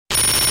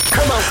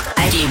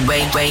I keep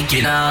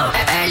waking up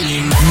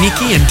early.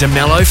 Nikki and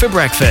Mello for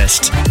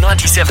breakfast.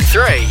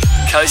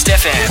 97.3 Coast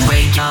FM.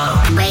 Wake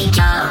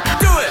up.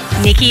 Do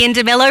it. Nikki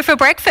and Mello for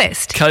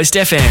breakfast. Coast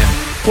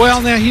FM.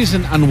 Well, now here's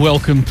an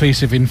unwelcome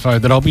piece of info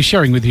that I'll be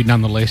sharing with you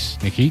nonetheless,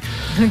 Nikki.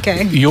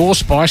 Okay. Your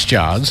spice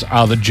jars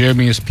are the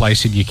germiest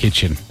place in your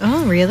kitchen.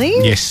 Oh, really?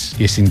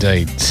 Yes,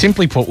 indeed.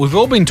 Simply put, we've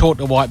all been taught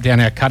to wipe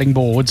down our cutting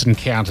boards and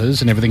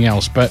counters and everything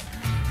else, but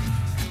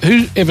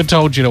who ever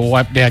told you to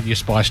wipe down your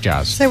spice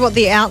jars? So what,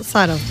 the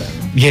outside of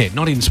them? Yeah,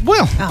 not in...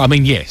 Well, I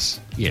mean, yes.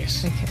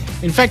 Okay.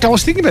 In fact, I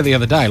was thinking about it the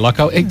other day, like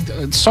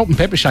salt and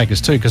pepper shakers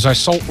too, because I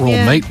salt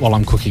raw meat while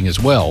I'm cooking as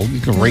well.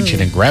 You can reach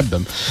in and grab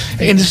them.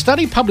 In a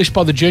study published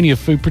by the Journey of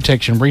Food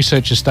Protection,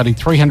 researchers studied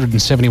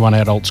 371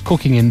 adults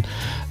cooking in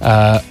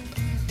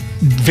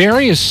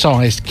various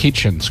sized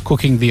kitchens,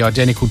 cooking the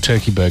identical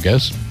turkey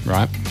burgers,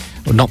 right?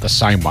 Well, not the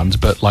same ones,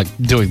 but like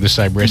doing the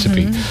same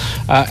recipe.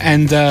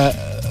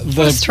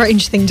 What a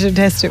strange thing to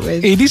test it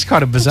with. It is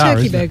kind of bizarre,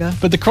 turkey isn't it? burger.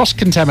 But the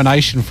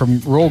cross-contamination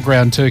from raw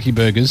ground turkey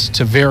burgers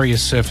to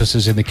various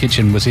surfaces in the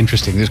kitchen was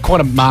interesting. There's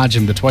quite a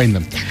margin between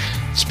them.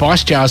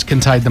 Spice jars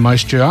contained the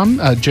most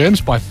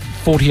germs by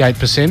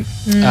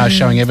 48%,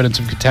 showing evidence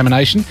of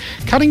contamination.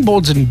 Cutting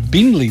boards and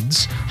bin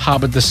lids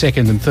harboured the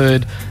second and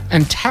third,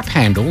 and tap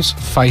handles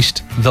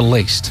faced the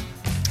least.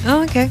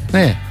 Oh, okay.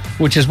 Yeah,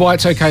 which is why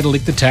it's okay to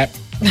lick the tap,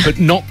 but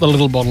not the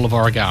little bottle of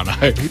oregano,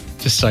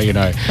 just so you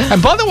know.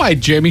 And by the way,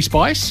 Germy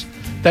spice,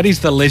 that is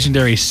the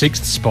legendary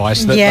sixth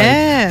spice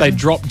that they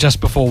dropped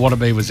just before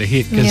Wannabe was a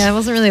hit. Yeah, it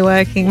wasn't really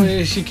working.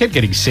 Well, she kept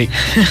getting sick.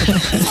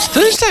 It's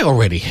Thursday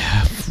already,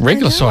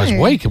 regular sized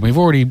week, and we've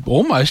already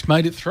almost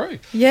made it through.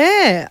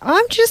 Yeah,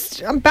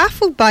 I'm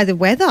baffled by the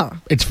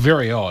weather. It's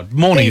very odd.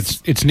 Morning,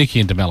 it's Nikki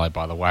and DeMello,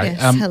 by the way.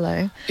 Yes,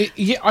 hello.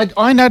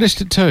 I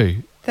noticed it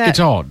too.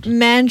 It's odd.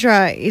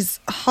 Mandurah is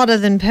hotter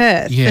than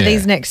Perth for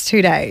these next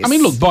 2 days. I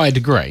mean, look, by a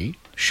degree,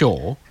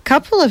 sure.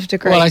 Couple of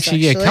degrees. Well,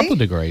 actually, a couple of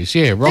degrees.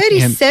 Yeah,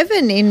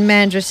 37 in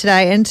Mandurah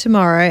today and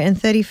tomorrow,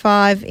 and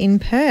 35 in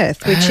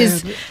Perth, which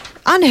is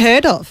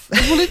unheard of.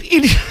 Well,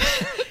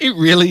 it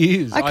really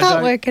is. I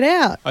can't work it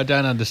out. I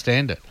don't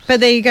understand it. But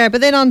there you go.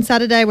 But then on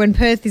Saturday, when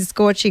Perth is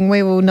scorching,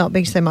 we will not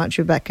be so much.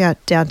 We're back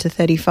out down to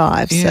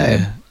 35. Yeah.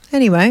 So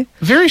anyway.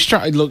 Very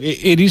strange. Look,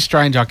 it is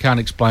strange. I can't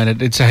explain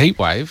it. It's a heat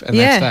wave, and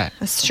that's that.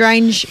 A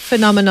strange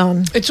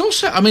phenomenon. It's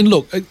also, I mean,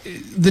 look,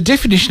 the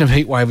definition of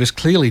heat wave has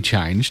clearly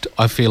changed,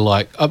 I feel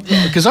like.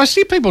 Because I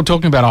see people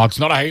talking about, it's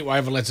not a heat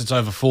wave unless it's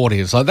over 40.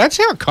 It's like, that's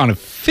how it kind of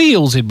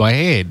feels in my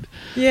head.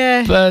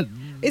 Yeah. But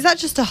is that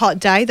just a hot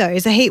day, though?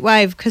 Is a heat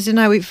wave, because,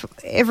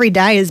 every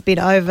day has been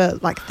over,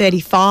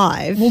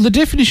 35. Well, the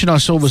definition I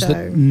saw was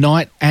that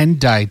night and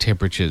day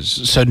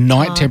temperatures, so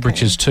night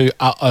temperatures too,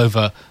 are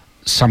over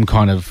some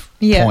kind of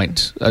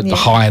point,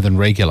 higher than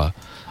regular,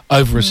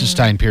 over a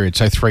sustained period,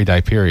 so 3-day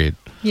period.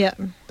 Yeah.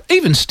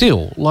 Even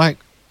still,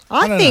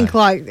 I think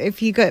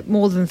if you get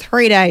more than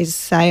 3 days,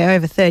 say,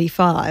 over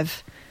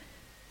 35,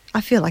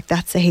 I feel like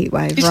that's a heat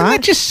wave, Isn't right?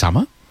 that just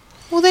summer?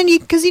 Well, then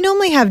because you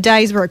normally have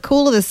days where it's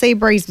cooler, the sea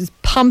breeze is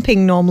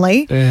pumping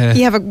normally. Yeah.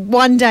 You have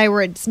one day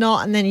where it's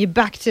not, and then you're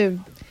back to...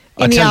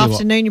 In the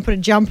afternoon, you put a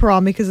jumper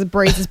on because the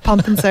breeze is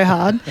pumping so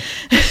hard.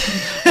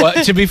 Well,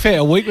 to be fair,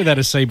 a week without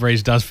a sea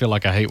breeze does feel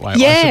like a heat wave,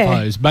 I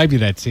suppose. Maybe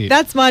that's it.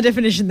 That's my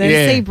definition there.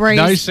 Yeah. Sea breeze,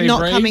 no sea not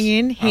breeze? coming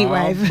in, heat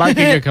wave.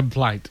 Making a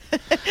complaint.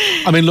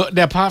 I mean, look,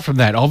 now apart from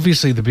that,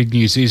 obviously the big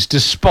news is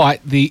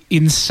despite the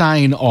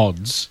insane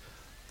odds,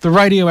 the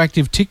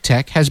radioactive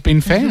tic-tac has been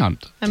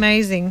found.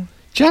 Amazing.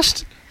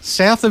 Just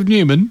south of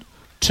Newman,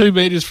 2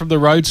 metres from the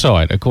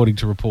roadside, according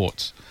to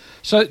reports.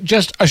 So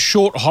just a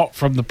short hop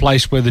from the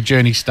place where the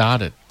journey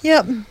started.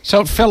 Yep.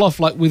 So it fell off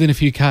within a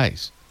few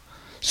Ks.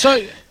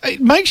 So it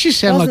makes you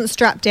sound wasn't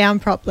strapped down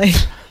properly.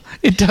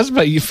 It does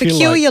make you feel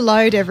secure your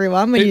load,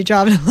 everyone, when you're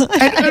driving along.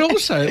 And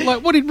also,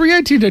 what did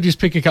Rio Tinto just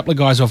pick a couple of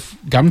guys off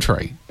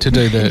Gumtree to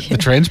do the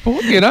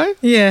transport,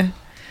 Yeah.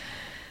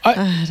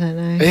 I don't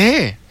know.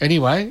 Yeah.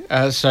 Anyway,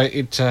 so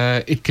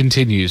it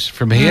continues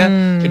from here.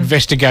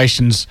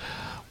 Investigations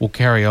will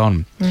carry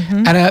on.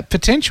 And a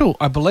potential,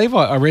 I believe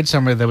I read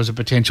somewhere there was a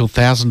potential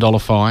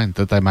 $1,000 fine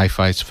that they may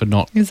face for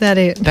not... Is that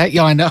it?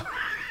 I know.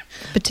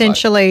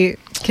 Potentially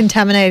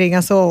contaminating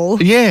us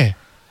all. Yeah.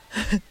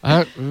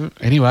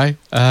 Anyway.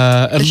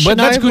 The but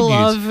that's good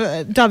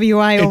news. of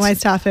WA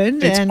almost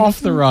happened. It's off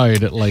the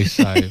road at least,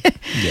 so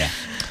yeah.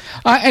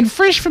 And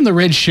fresh from the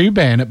red shoe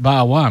ban at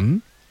Bar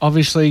 1,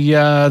 obviously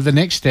the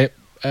next step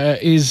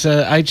is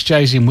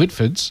HJ's in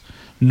Whitford's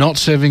not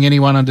serving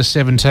anyone under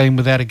 17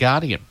 without a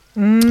guardian.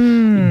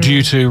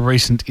 Due to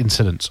recent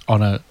incidents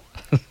on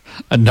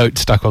a note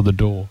stuck on the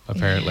door,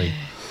 apparently.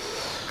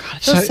 God, I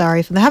feel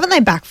sorry for them. Haven't they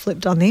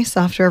backflipped on this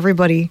after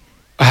everybody...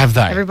 Have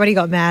they? Everybody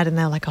got mad and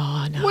they're like,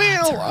 oh, no.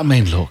 Well, I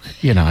mean, look,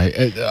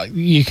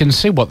 you can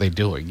see what they're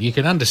doing. You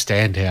can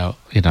understand how,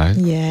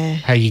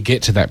 how you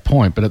get to that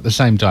point. But at the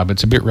same time,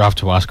 it's a bit rough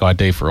to ask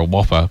ID for a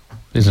Whopper,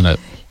 isn't it?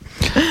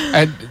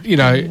 And,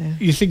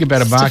 you think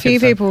about a market... Just a few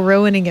people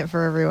ruining it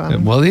for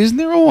everyone. Well, isn't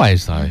there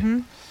always,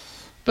 though?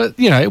 But,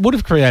 it would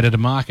have created a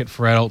market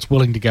for adults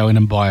willing to go in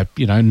and buy,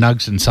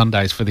 nugs and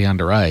sundaes for the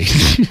underage.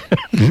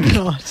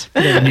 God.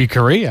 A new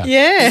career.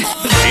 Yeah.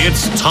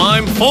 It's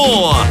time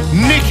for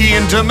Nikki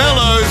and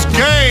DeMello's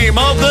Game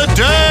of the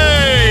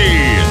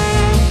Day.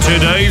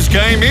 Today's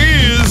game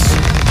is...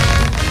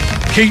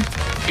 Keep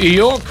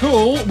your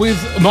cool with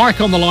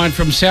Mike on the line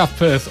from South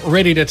Perth,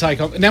 ready to take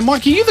on. Now,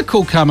 Mike, are you the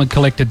cool, calm and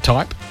collected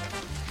type?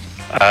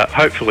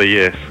 Hopefully,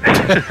 yes.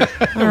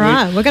 All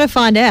right, we're going to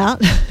find out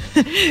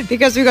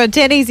because we've got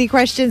 10 easy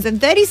questions and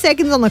 30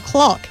 seconds on the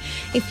clock.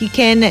 If you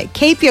can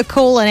keep your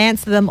cool and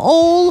answer them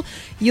all,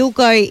 you'll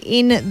go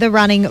in the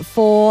running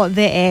for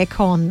the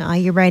aircon. Are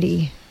you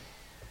ready?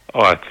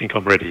 Oh, I think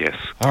I'm ready, yes.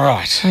 All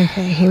right.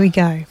 Okay, here we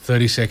go.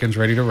 30 seconds,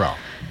 ready to roll.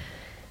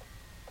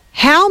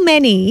 How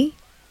many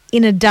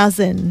in a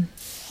dozen?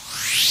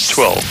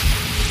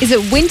 12. Is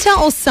it winter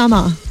or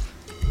summer?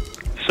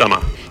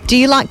 Summer. Do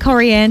you like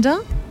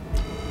coriander?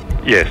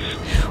 Yes.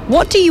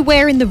 What do you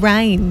wear in the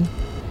rain?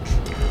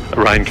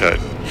 A raincoat.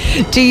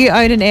 Do you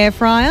own an air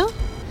fryer?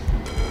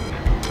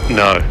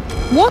 No.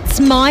 What's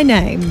my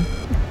name?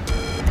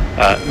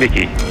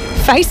 Nikki.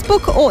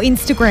 Facebook or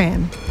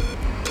Instagram?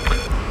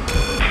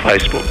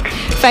 Facebook.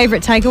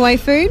 Favourite takeaway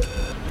food?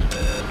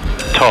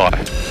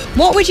 Thai.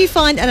 What would you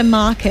find at a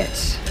market?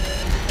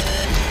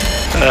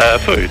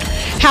 Food.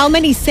 How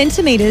many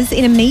centimetres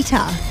in a metre?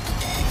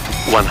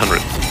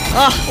 100.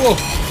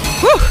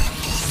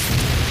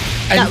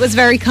 That was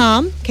very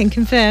calm, can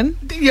confirm.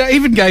 You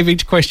even gave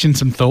each question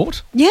some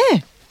thought Yeah.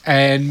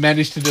 and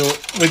managed to do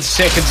it with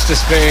seconds to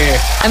spare.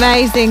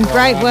 Amazing.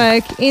 Great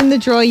work. In the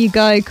draw you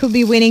go. Could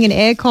be winning an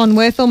aircon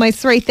worth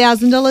almost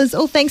 $3,000,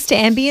 all thanks to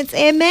Ambience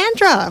Air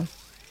Mandra.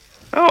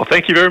 Oh,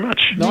 thank you very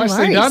much. Nicely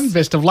worries. done.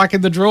 Best of luck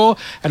in the draw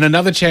and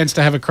another chance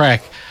to have a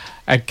crack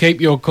at Keep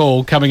Your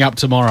Call coming up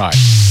tomorrow.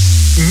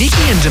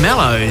 Nikki and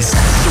DeMello's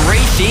 3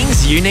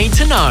 Things You Need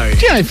to Know.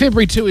 Do you know,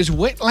 February 2 is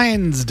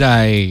Wetlands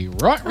Day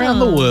right around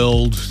the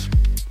world.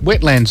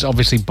 Wetlands,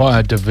 obviously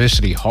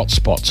biodiversity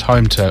hotspots,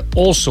 home to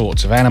all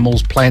sorts of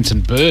animals, plants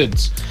and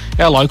birds.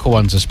 Our local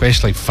ones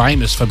especially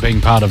famous for being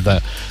part of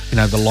the,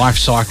 the life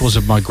cycles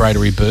of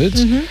migratory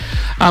birds.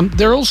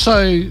 They're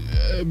also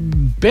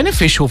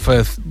beneficial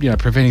for,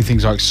 preventing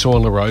things like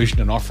soil erosion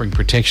and offering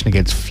protection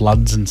against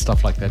floods and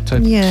stuff like that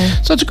too.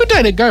 Yeah. So it's a good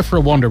day to go for a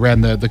wander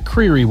around the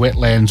Creary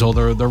wetlands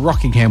or the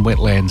Rockingham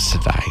wetlands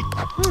today.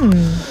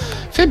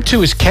 Feb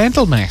 2 is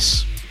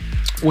Candlemas,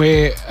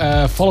 where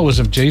followers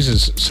of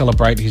Jesus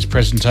celebrate his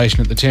presentation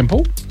at the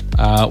temple,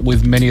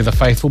 with many of the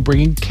faithful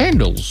bringing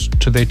candles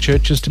to their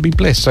churches to be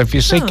blessed. So if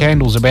you see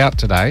candles about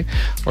today,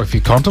 or if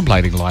you're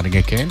contemplating lighting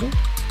a candle,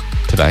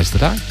 today's the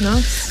day.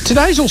 Nice.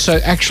 Today's also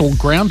actual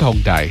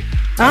Groundhog Day,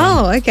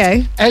 Oh,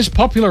 okay. as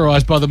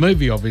popularised by the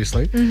movie,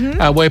 obviously,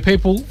 where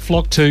people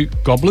flock to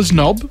Gobbler's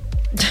Knob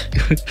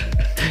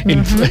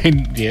in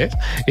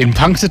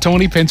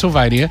Punxsutawney,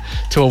 Pennsylvania,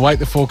 to await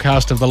the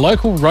forecast of the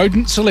local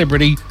rodent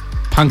celebrity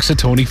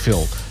Punxsutawney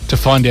Phil to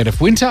find out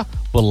if winter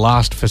will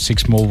last for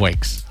 6 more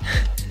weeks.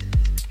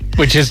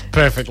 Which is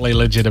perfectly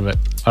legitimate.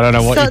 I don't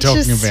know what you're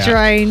talking Such a about.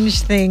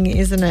 strange thing,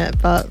 isn't it?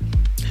 But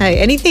hey,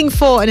 anything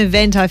for an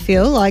event, I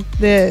feel like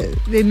the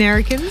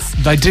Americans.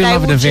 They do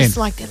love an will event. Just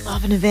like they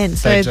love an event.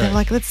 So They do. they're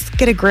like, let's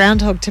get a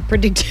groundhog to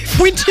predict if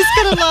winter's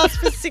going to last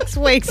for 6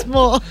 weeks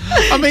more.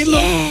 I mean,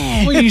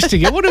 look, we used to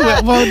get...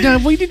 no,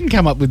 we didn't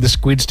come up with the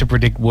squids to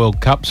predict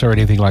World Cups or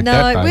anything like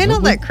that. No, we're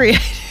not that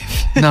creative.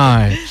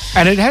 No.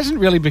 And it hasn't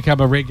really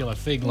become a regular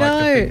thing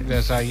like the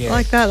thing. So, yeah.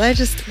 Like that. They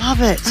just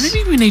love it.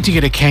 Maybe we need to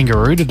get a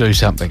kangaroo to do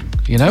something,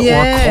 or a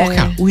Yeah.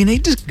 quokka. We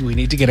need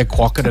to get a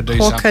quokka to do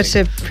Quokka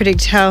something. to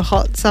predict how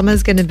hot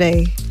summer's going to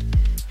be.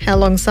 How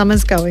long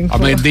summer's going for. I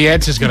mean, the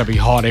answer's going to be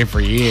hot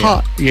every year.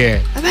 Hot.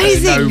 Yeah.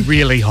 Amazing. No,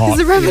 really hot.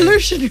 It's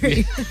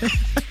revolutionary.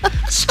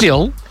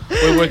 Still,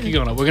 we're working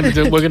on it. We're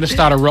going to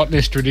start a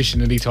Rottnest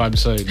tradition anytime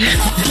soon.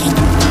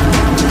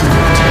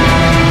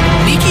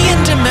 Nikki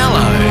and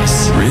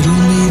DeMello's Riddle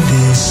me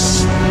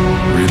this,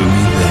 riddle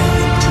me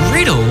that.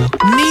 Riddle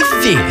Me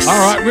This. All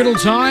right, riddle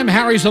time.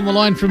 Harry's on the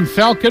line from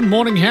Falcon.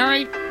 Morning,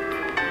 Harry.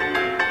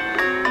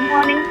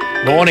 Morning.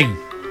 Morning.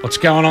 What's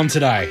going on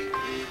today?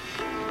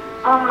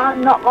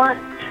 Not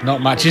much.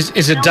 Not much.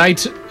 Is it day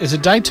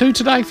two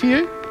today for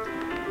you?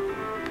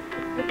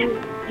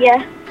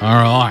 Yeah. All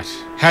right.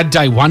 How'd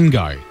day 1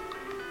 go?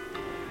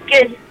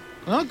 Good.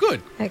 Oh,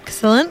 good.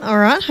 Excellent. All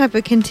right. Hope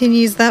it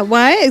continues that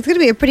way. It's going to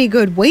be a pretty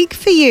good week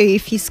for you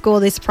if you score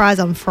this prize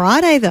on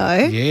Friday, though.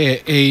 Yeah.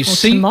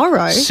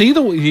 tomorrow.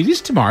 It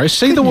is tomorrow.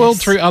 See the world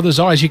through others'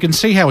 eyes. You can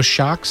see how a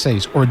shark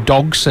sees, or a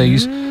dog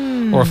sees,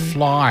 or a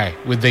fly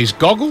with these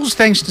goggles.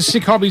 Thanks to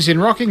Sick Hobbies in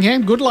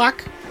Rockingham. Good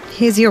luck.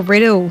 Here's your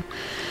riddle.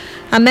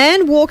 A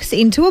man walks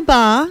into a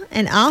bar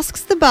and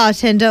asks the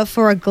bartender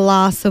for a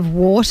glass of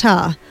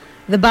water.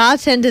 The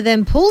bartender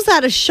then pulls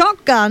out a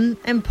shotgun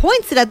and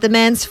points it at the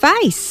man's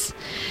face.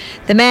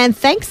 The man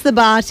thanks the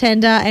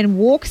bartender and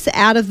walks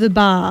out of the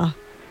bar.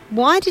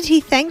 Why did he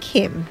thank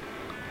him?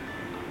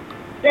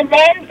 The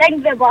man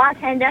thanked the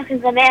bartender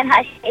because the man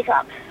had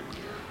hiccups.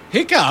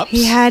 Hiccups?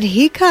 He had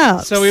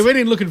hiccups. So we went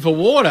in looking for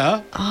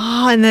water.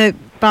 Oh, and the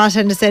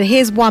Bartender said,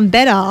 here's one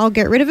better. I'll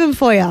get rid of him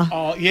for you.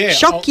 Oh, yeah.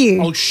 Shock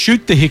you. I'll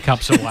shoot the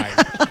hiccups away.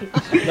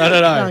 No.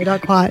 No,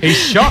 not quite. He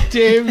shocked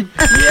him.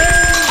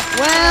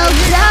 Well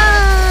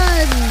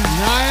done.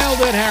 Nailed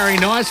it, Harry.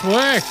 Nice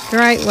work.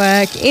 Great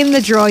work. In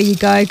the draw you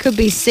go. Could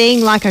be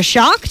seeing like a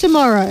shark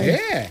tomorrow.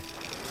 Yeah.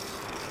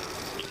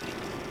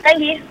 Thank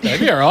you. That'll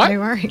be all right. No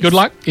worries. Good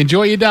luck.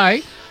 Enjoy your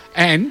day.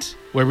 And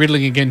we're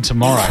riddling again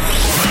tomorrow.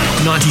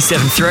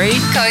 97.3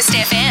 Coast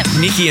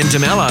FM. Nikki and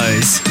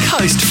DeMello's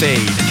Coast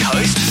Feed.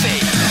 Coast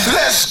Feed.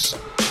 Let's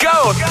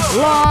Go.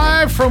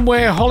 Live from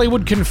where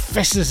Hollywood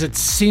confesses its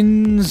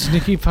sins,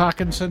 Nikki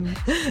Parkinson.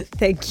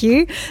 Thank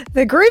you.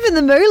 The Groove and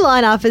the Moo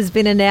lineup has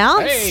been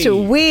announced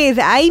with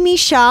Amy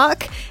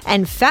Shark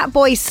and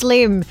Fatboy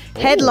Slim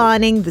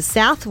headlining the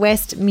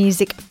Southwest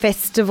Music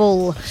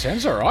Festival.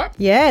 Sounds all right.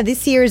 Yeah,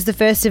 this year is the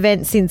first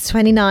event since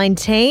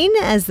 2019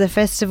 as the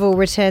festival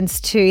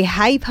returns to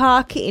Hay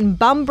Park in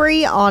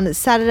Bunbury on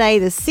Saturday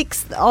the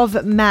 6th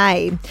of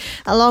May.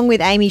 Along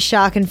with Amy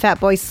Shark and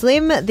Fatboy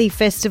Slim, the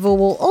festival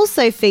will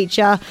also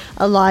feature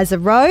Eliza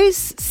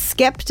Rose,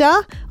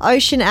 Skepta,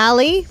 Ocean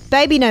Alley,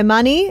 Baby No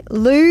Money,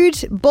 Lude,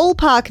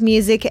 Ballpark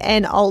Music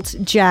and Alt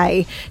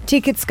J.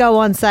 Tickets go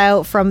on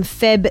sale from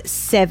Feb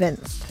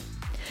 7th.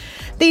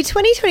 The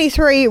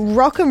 2023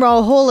 Rock and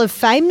Roll Hall of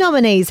Fame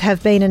nominees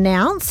have been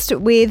announced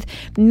with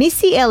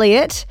Missy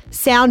Elliott,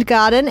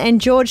 Soundgarden and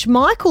George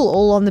Michael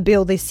all on the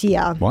bill this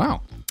year.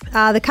 Wow.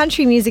 The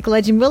country music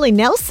legend Willie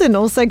Nelson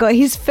also got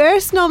his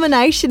first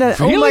nomination at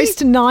Really?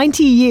 almost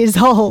 90 years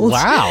old.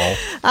 Wow.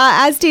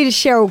 As did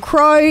Sheryl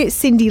Crow,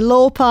 Cyndi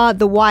Lauper,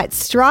 The White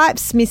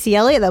Stripes, Missy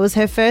Elliott, that was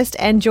her first,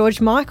 and George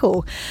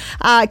Michael.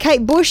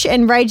 Kate Bush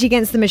and Rage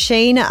Against the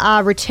Machine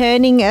are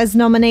returning as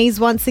nominees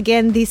once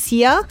again this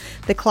year.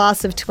 The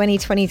class of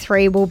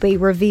 2023 will be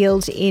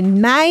revealed in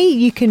May.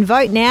 You can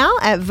vote now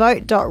at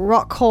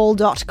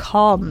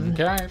vote.rockhall.com.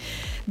 Okay.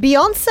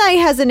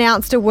 Beyonce has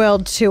announced a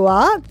world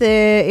tour.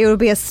 It will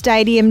be a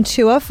stadium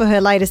tour for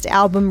her latest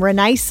album,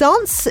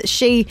 Renaissance.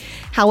 She,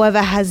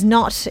 however, has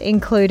not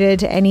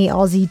included any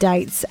Aussie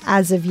dates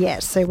as of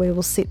yet, so we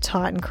will sit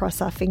tight and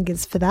cross our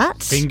fingers for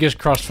that. Fingers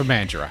crossed for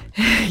Mandurah.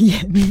 Yeah,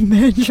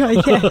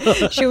 Mandra,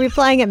 yeah. She'll be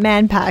playing at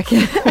Manpack.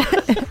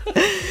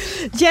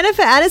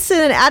 Jennifer Aniston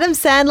and Adam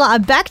Sandler are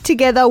back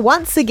together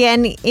once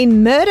again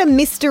in Murder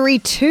Mystery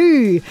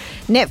 2.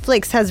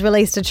 Netflix has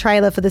released a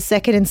trailer for the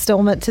second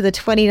installment to the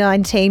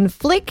 2019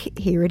 flick.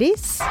 Here it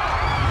is.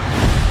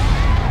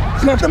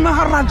 Not the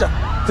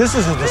Maharaja. This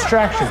is a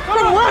distraction.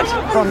 From what?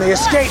 From the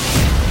escape.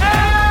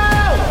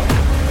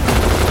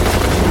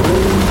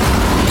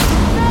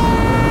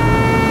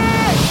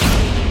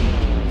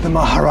 The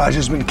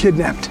Maharaja's been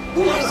kidnapped.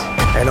 What?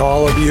 And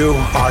all of you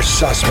are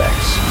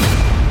suspects.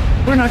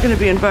 We're not going to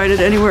be invited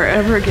anywhere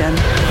ever again.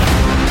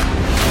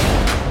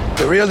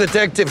 The real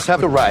detectives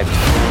have arrived.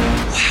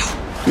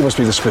 You must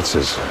be the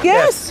Spitzers.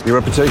 Yes. Your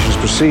reputations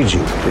precede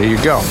you. Here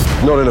you go.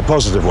 Not in a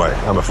positive way,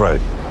 I'm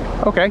afraid.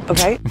 Okay.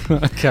 Okay.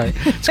 Okay.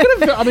 It's got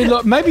a, I mean,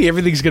 look, maybe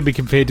everything's going to be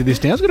compared to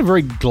this now. It's got a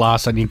very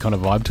Glass Onion kind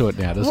of vibe to it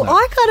now, doesn't Well, it?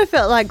 I kind of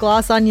felt like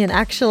Glass Onion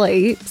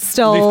actually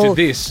stole Lifted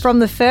this. from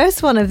the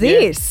first one of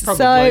this.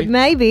 probably. So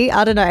maybe,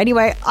 I don't know.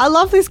 Anyway, I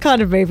love this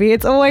kind of movie.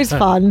 It's always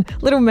fun.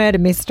 Little murder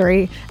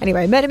mystery.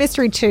 Anyway, Murder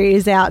Mystery 2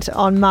 is out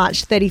on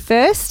March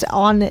 31st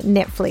on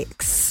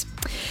Netflix.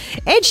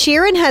 Ed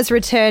Sheeran has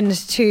returned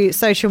to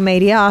social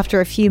media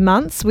after a few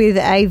months with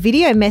a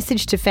video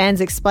message to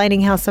fans explaining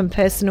how some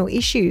personal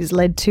issues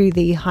led to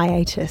the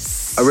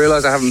hiatus. I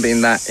realise I haven't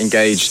been that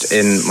engaged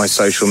in my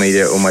social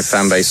media or my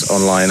fan base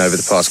online over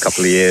the past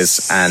couple of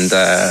years, and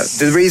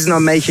the reason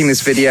I'm making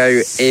this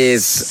video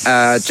is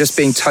just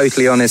being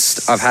totally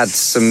honest. I've had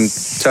some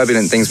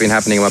turbulent things been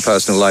happening in my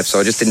personal life, so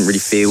I just didn't really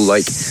feel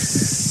like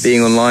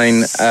being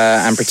online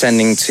and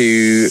pretending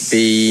to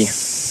be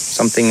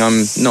something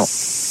I'm not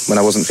when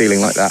I wasn't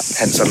feeling like that.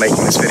 Hence I'm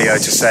making this video to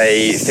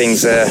say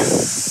things are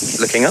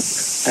looking up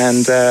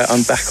and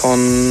I'm back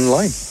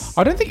online.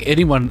 I don't think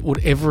anyone would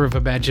ever have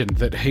imagined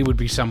that he would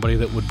be somebody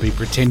that would be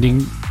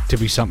pretending to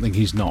be something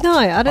he's not. No,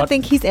 I don't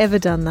think he's ever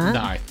done that.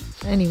 No.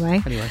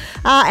 Anyway.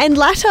 And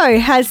Latto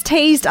has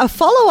teased a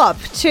follow-up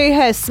to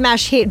her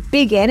smash hit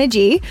Big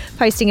Energy,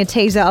 posting a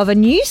teaser of a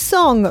new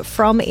song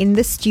from In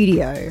the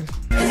Studio.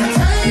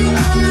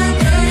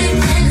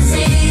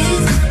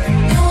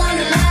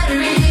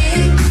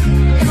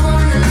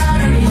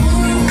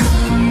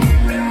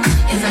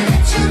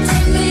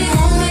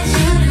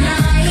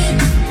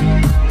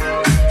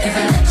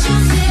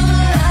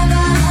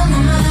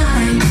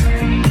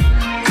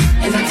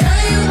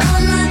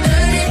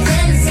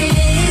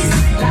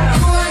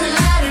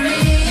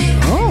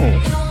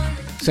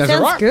 Sounds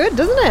Sounds good,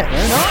 doesn't it?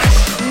 Very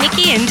nice.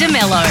 Nikki and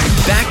DeMello.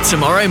 Back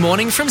tomorrow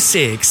morning from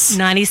 6.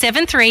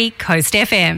 97.3 Coast FM.